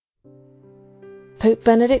Pope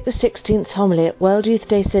Benedict XVI's homily at World Youth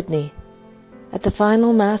Day Sydney, at the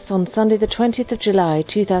final Mass on Sunday the 20th of July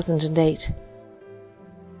 2008.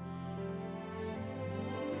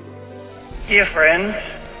 Dear friends,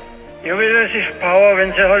 you will receive power when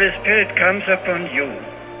the Holy Spirit comes upon you.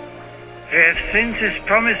 We have seen this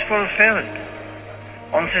promise fulfilled.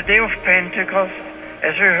 On the day of Pentecost,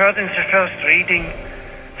 as we heard in the first reading,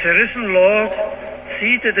 the risen Lord,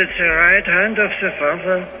 seated at the right hand of the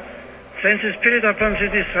Father, sent the Spirit upon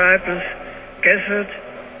the disciples gathered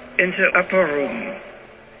in the upper room.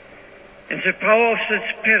 In the power of the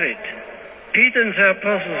Spirit, Peter and the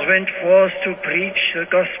apostles went forth to preach the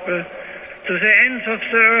gospel to the ends of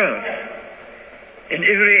the earth. In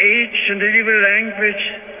every age and in every language,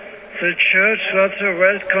 the Church throughout the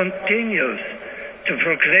world continues to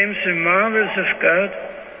proclaim the marvels of God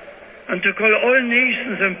and to call all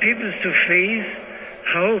nations and peoples to faith,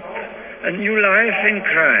 hope, and new life in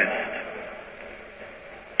Christ.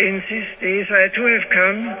 In these days I too have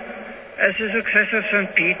come, as the successor of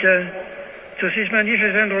St. Peter, to this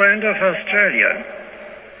magnificent land of Australia.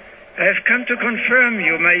 I have come to confirm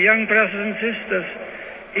you, my young brothers and sisters,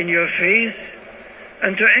 in your faith,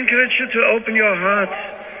 and to encourage you to open your hearts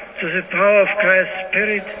to the power of Christ's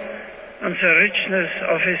Spirit and the richness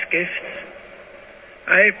of His gifts.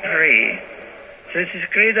 I pray that this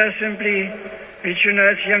great assembly, which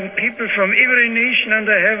unites young people from every nation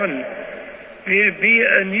under heaven, will be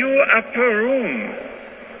a new upper room.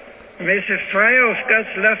 May the fire of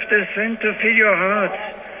God's love descend to fill your hearts,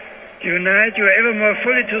 unite you ever more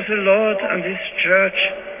fully to the Lord and His Church,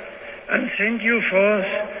 and send you forth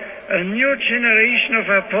a new generation of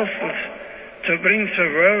apostles to bring the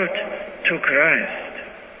world to Christ.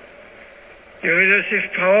 You will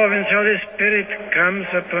receive power when the Holy Spirit comes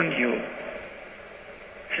upon you.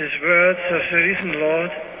 These words of the risen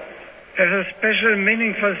Lord have a special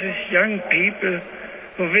meaning for these young people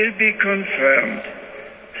who will be confirmed,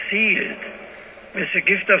 sealed with the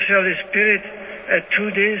gift of the Holy Spirit at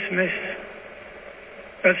today's Mass.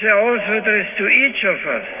 But they are also addressed to each of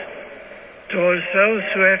us, to all those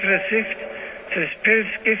who have received the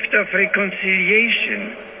Spirit's gift of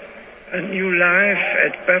reconciliation and new life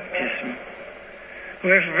at baptism, who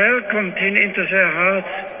have welcomed Him into their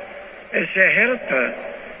hearts as their helper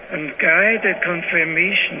and guide at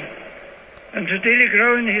confirmation, and to daily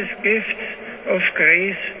grow in His gifts of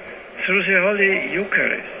grace through the Holy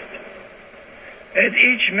Eucharist. At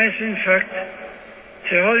each Mass, in fact,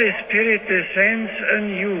 the Holy Spirit descends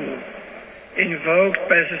anew, invoked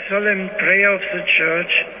by the solemn prayer of the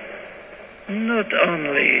Church, not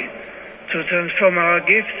only to transform our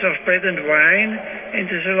gifts of bread and wine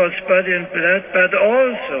into the Lord's body and blood, but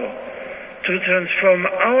also to transform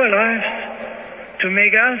our lives, to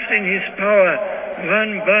make us in His power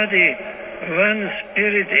one body, one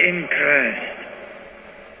Spirit in Christ.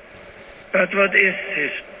 But what is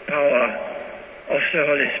this power of the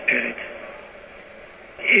Holy Spirit?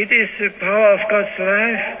 It is the power of God's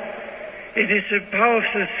life. It is the power of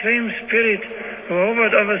the same Spirit who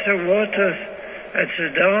hovered over the waters at the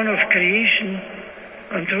dawn of creation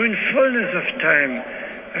and who in fullness of time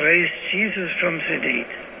raised Jesus from the dead.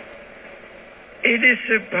 It is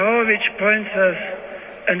the power which points us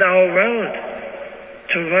and our world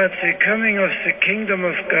towards the coming of the kingdom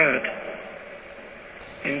of God.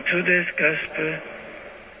 In today's Gospel,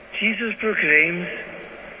 Jesus proclaims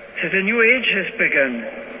that a new age has begun,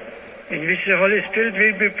 in which the Holy Spirit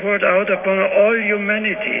will be poured out upon all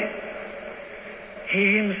humanity.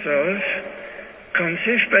 He Himself,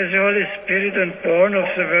 conceived by the Holy Spirit and born of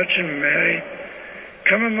the Virgin Mary,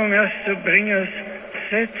 come among us to bring us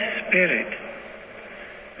that Spirit.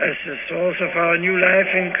 As the source of our new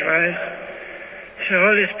life in Christ, the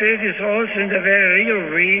Holy Spirit is also in a very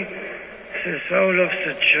real way the soul of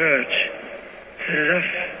the Church, the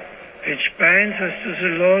love which binds us to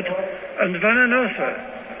the Lord and one another,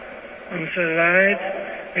 and the light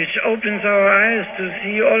which opens our eyes to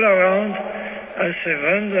see all around us the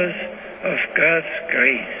wonders of God's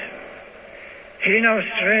grace. Here in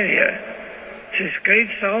Australia, this great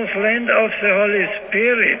southland of the Holy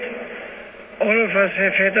Spirit, all of us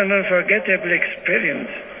have had an unforgettable experience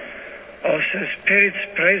of the Spirit's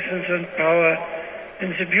presence and power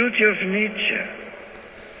in the beauty of nature.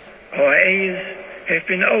 Our eyes have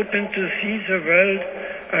been opened to see the world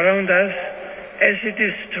around us as it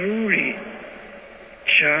is truly,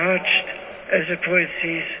 charged, as the poet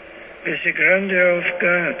says, with the grandeur of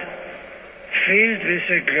God, filled with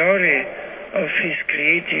the glory of His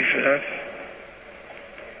creative love.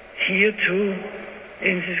 Here too,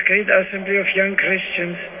 in this great assembly of young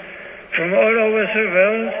Christians from all over the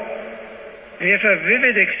world, we have a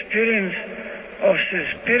vivid experience of the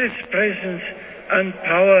Spirit's presence and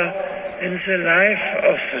power in the life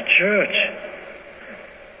of the Church.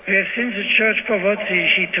 We have seen the Church for what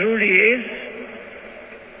she truly is,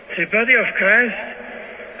 the body of Christ,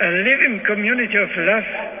 a living community of love,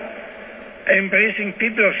 embracing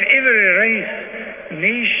people of every race,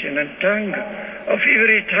 nation and tongue, of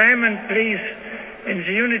every time and place, in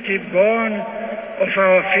the unity born of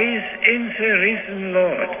our faith in the risen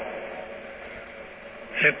Lord.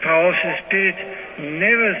 The power of the Spirit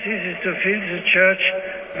never ceases to fill the Church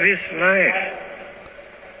with life.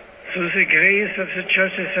 Through the grace of the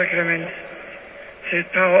Church's sacraments,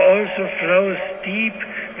 that power also flows deep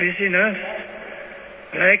within us,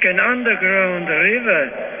 like an underground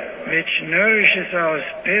river which nourishes our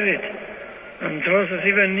spirit and draws us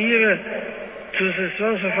even nearer to the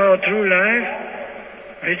source of our true life,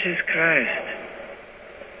 which is Christ.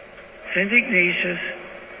 St. Ignatius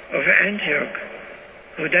of Antioch,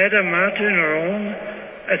 who died a martyr in Rome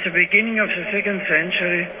at the beginning of the 2nd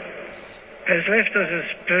century, has left us a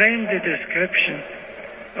splendid description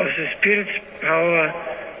of the Spirit's power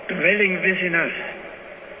dwelling within us.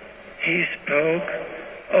 He spoke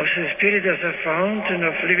of the Spirit as a fountain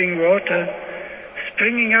of living water,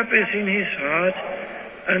 springing up within his heart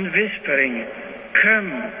and whispering,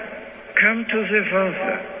 come to the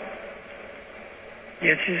Father.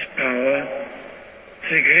 Yet this power,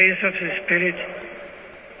 the grace of the Spirit,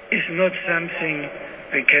 is not something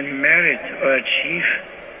we can merit or achieve,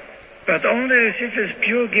 but only receive as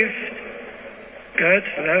pure gift. God's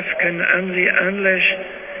love can only unleash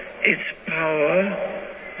its power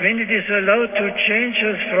when it is allowed to change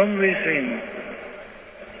us from within.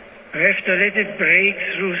 We have to let it break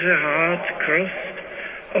through the hard crust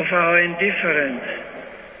of our indifference,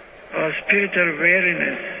 our spiritual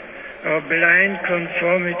weariness, our blind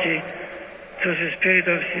conformity to the spirit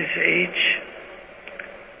of this age.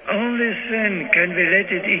 Only then can we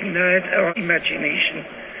let it ignite our imagination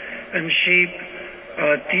and shape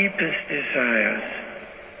our deepest desires.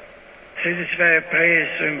 This is why prayer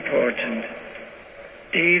is so important.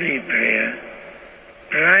 Daily prayer,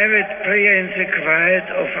 private prayer in the quiet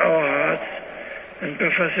of our hearts and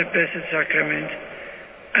before the Blessed Sacrament,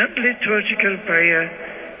 and liturgical prayer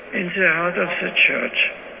in the heart of the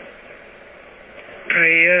Church.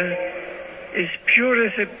 Prayer is pure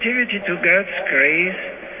receptivity to God's grace,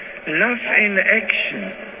 love in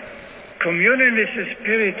action, communion with the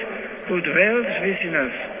Spirit who dwells within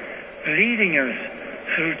us, leading us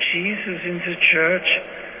through Jesus in the Church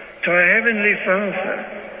to our Heavenly Father.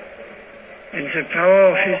 In the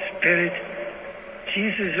power of His Spirit,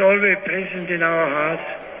 Jesus is always present in our hearts,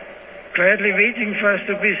 quietly waiting for us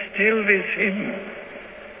to be still with Him,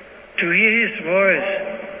 to hear His voice,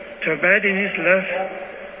 to abide in His love,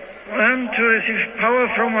 and to receive power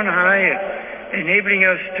from on high, enabling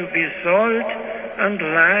us to be salt and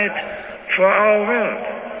light for our world.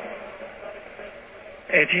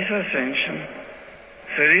 At His ascension,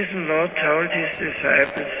 the risen Lord told His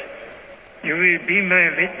disciples, "You will be my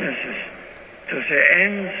witnesses to the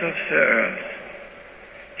ends of the earth."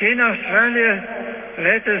 Here in Australia,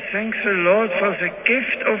 let us thank the Lord for the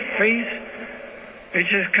gift of faith which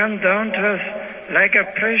has come down to us like a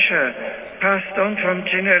pressure passed on from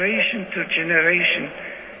generation to generation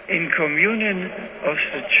in communion of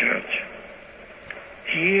the Church.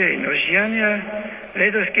 Here in Oceania,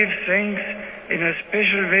 let us give thanks in a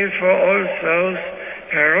special way for all those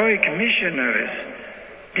heroic missionaries,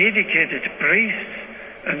 dedicated priests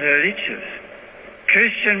and religious,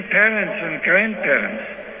 Christian parents and grandparents,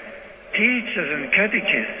 teachers and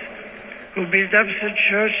catechists who build up the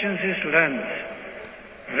Church in this land,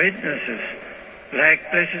 witnesses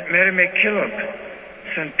like Blessed Mary MacKillop,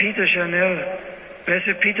 St. Peter Chanel,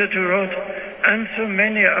 Blessed Peter Turot, and so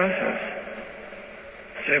many others.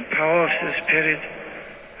 The power of the Spirit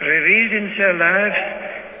revealed in their lives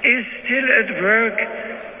is still at work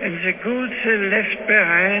in the good they left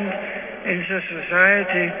behind in the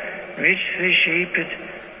society which they shaped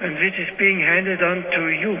and which is being handed on to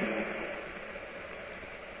you.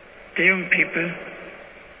 Dear young people,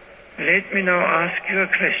 let me now ask you a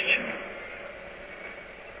question.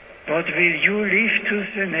 What will you leave to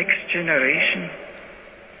the next generation?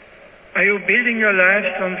 Are you building your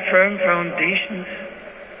lives on firm foundations?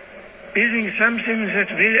 Building something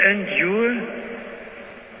that will endure?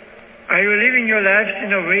 Are you living your lives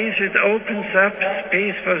in a way that opens up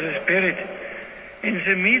space for the Spirit in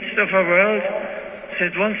the midst of a world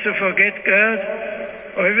that wants to forget God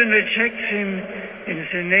or even rejects Him in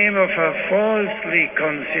the name of a falsely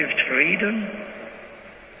conceived freedom?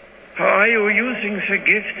 How are you using the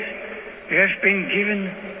gifts you have been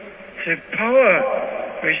given, the power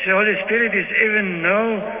which the Holy Spirit is even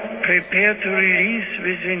now prepared to release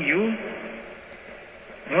within you?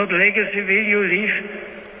 What legacy will you leave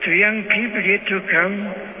to young people yet to come?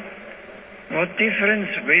 What difference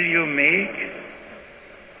will you make?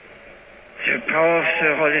 The power of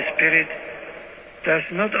the Holy Spirit does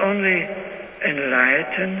not only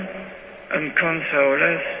enlighten and console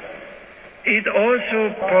us, it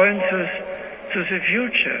also points us to the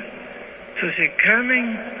future, to the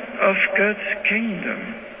coming of God's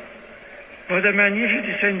kingdom. What a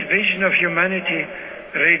magnificent vision of humanity,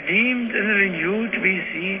 redeemed and renewed, we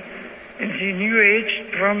see in the new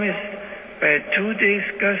age promised by today's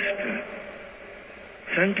gospel.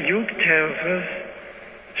 St. Luke tells us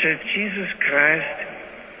that Jesus Christ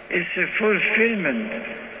is the fulfilment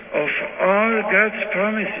of all God's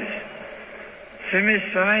promises, the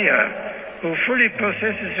Messiah who fully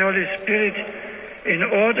possesses the Holy Spirit in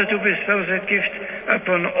order to bestow that gift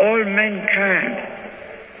upon all mankind.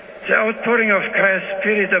 The outpouring of Christ's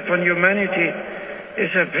Spirit upon humanity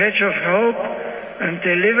is a pledge of hope and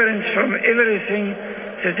deliverance from everything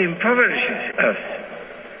that impoverishes us.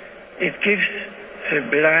 It gives the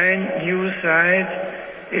blind new sight,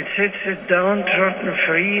 it sets the downtrodden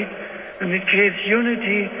free, and it creates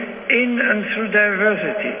unity in and through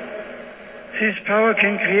diversity. This power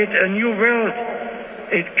can create a new world.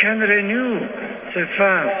 It can renew the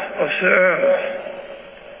face of the earth.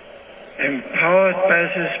 Empowered by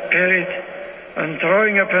the Spirit and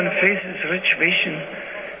drawing upon faith's rich vision,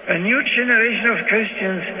 a new generation of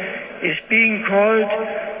Christians is being called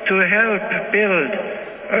to help build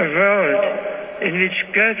a world in which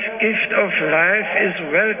God's gift of life is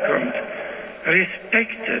welcomed,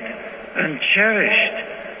 respected, and cherished,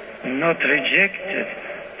 not rejected,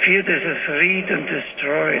 feared as a threat and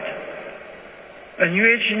destroyed. A new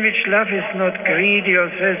age in which love is not greedy or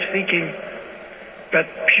self-seeking, but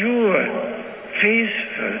pure,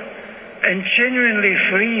 faithful, and genuinely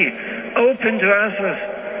free, open to others,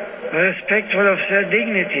 respectful of their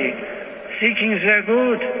dignity, seeking their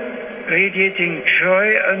good, radiating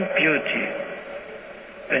joy and beauty.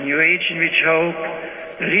 A new age in which hope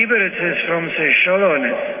liberates us from the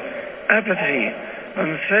shallowness, apathy,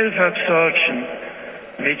 and self-absorption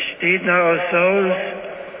which deaden our souls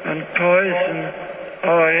and poison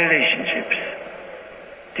our relationships.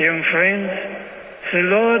 Dear friends, the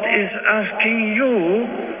Lord is asking you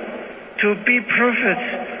to be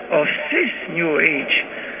prophets of this new age,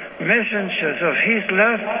 messengers of His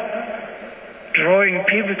love, drawing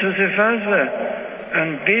people to the Father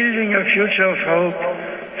and building a future of hope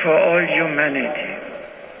for all humanity.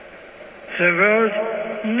 The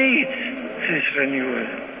world needs this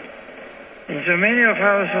renewal. In so many of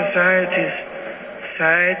our societies,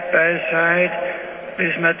 side by side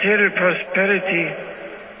with material prosperity,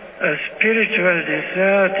 a spiritual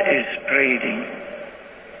desert is spreading.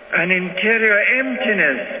 An interior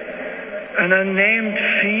emptiness, an unnamed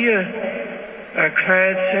fear, a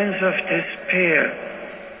quiet sense of despair.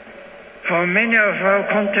 How many of our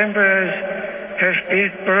contemporaries have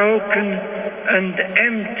built broken and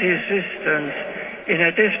empty systems in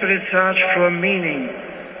a desperate search for meaning,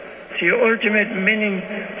 the ultimate meaning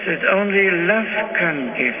that only love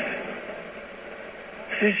can give.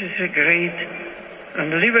 This is a great and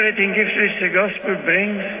liberating gift which the gospel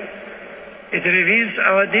brings. It reveals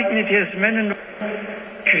our dignity as men and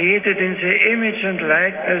women created in the image and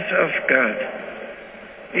likeness of God.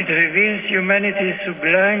 It reveals humanity's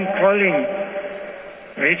sublime calling,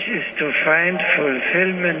 which is to find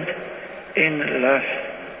fulfilment in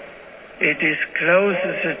love. It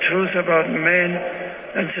discloses the truth about man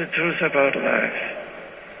and the truth about life.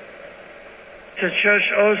 The Church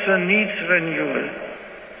also needs renewal.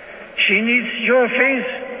 She needs your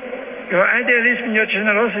faith, your idealism, your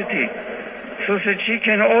generosity, so that she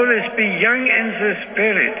can always be young in the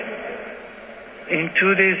Spirit. In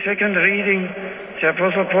today's second reading, the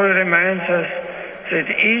Apostle Paul reminds us that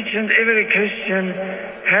each and every Christian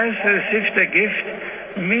has received a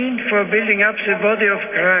gift meant for building up the body of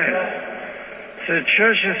Christ. The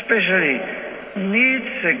Church especially needs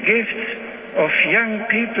the gifts of young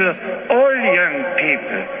people, all young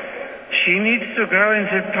people. She needs to grow in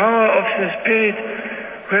the power of the Spirit,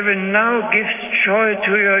 who even now gives joy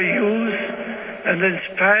to your youth and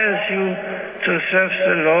inspires you to serve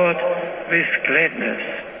the Lord with gladness.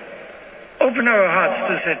 Open our hearts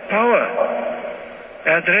to that power.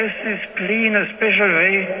 Address this plea in a special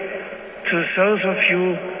way to those of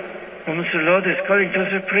you whom the Lord is calling to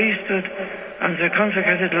the priesthood and the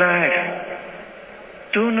consecrated life.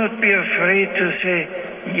 Do not be afraid to say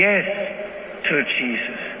yes to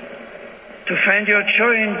Jesus, to find your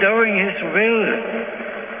joy in doing His will,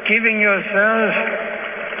 giving yourself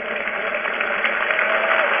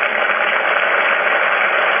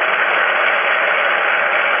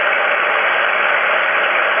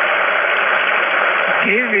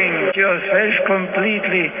giving yourself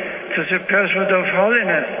completely to the pursuit of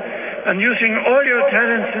holiness and using all your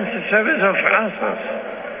talents in the service of others.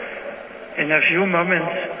 In a few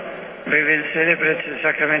moments, we will celebrate the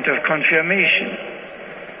sacrament of confirmation.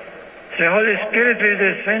 The Holy Spirit will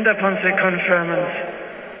descend upon the confirmants.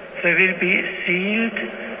 They will be sealed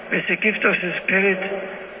with the gift of the Spirit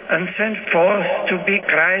and sent forth to be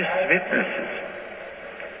Christ's witnesses.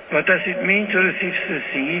 What does it mean to receive the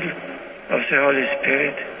seal of the Holy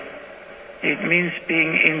Spirit? It means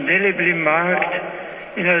being indelibly marked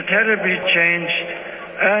in a terribly changed,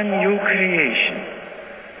 a new creation.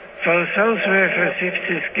 For those who have received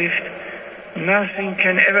this gift, nothing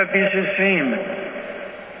can ever be the same.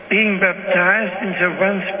 Being baptized in the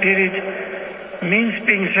one Spirit means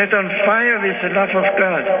being set on fire with the love of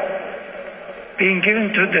God. Being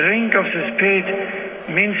given to drink of the Spirit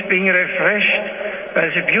means being refreshed by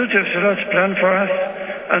the beauty of the Lord's plan for us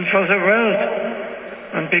and for the world,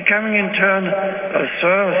 and becoming in turn a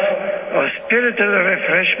source of spiritual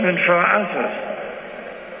refreshment for others.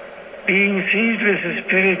 Being sealed with the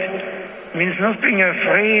Spirit means not being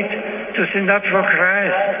afraid to stand up for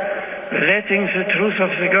Christ, letting the truth of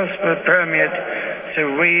the gospel permeate the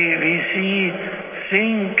way we see,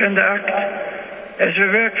 think, and act as we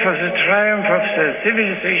work for the triumph of the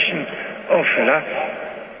civilization of love.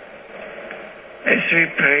 As we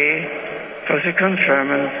pray for the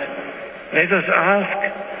confirmants, let us ask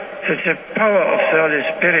that the power of the Holy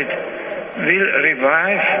Spirit will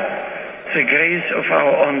revive the grace of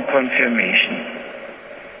our own confirmation.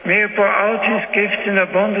 May He pour out His gifts in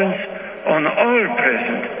abundance on all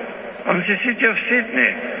present, on the city of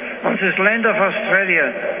Sydney, on this land of Australia,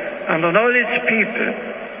 and on all its people.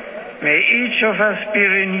 May each of us be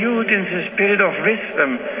renewed in the spirit of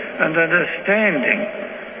wisdom and understanding,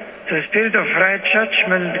 the spirit of right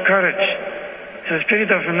judgment and courage, the spirit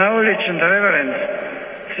of knowledge and reverence,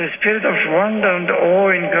 the spirit of wonder and awe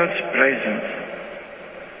in God's presence.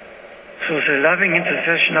 Through the loving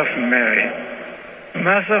intercession of Mary,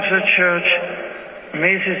 Mother of the Church,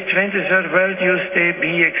 may this 23rd World Youth Day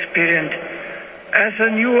be experienced as a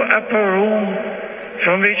new upper room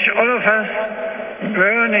from which all of us,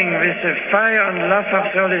 burning with the fire and love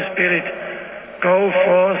of the Holy Spirit, go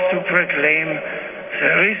forth to proclaim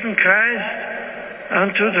the risen Christ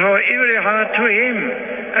and to draw every heart to Him.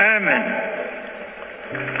 Amen.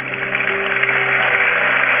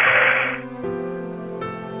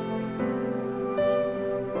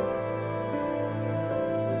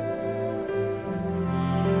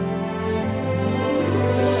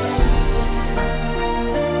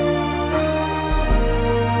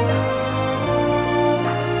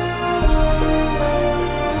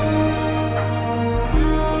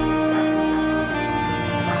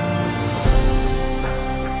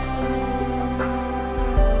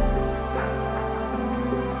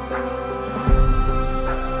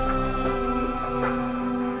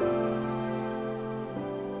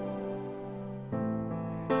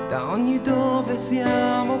 Da ogni dove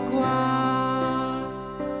siamo qua,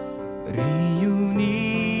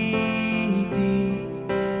 riuniti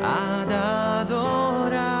ad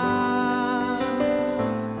adorare,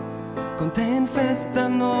 con te in festa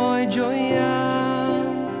noi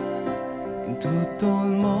gioiamo, in tutto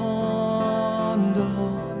il mondo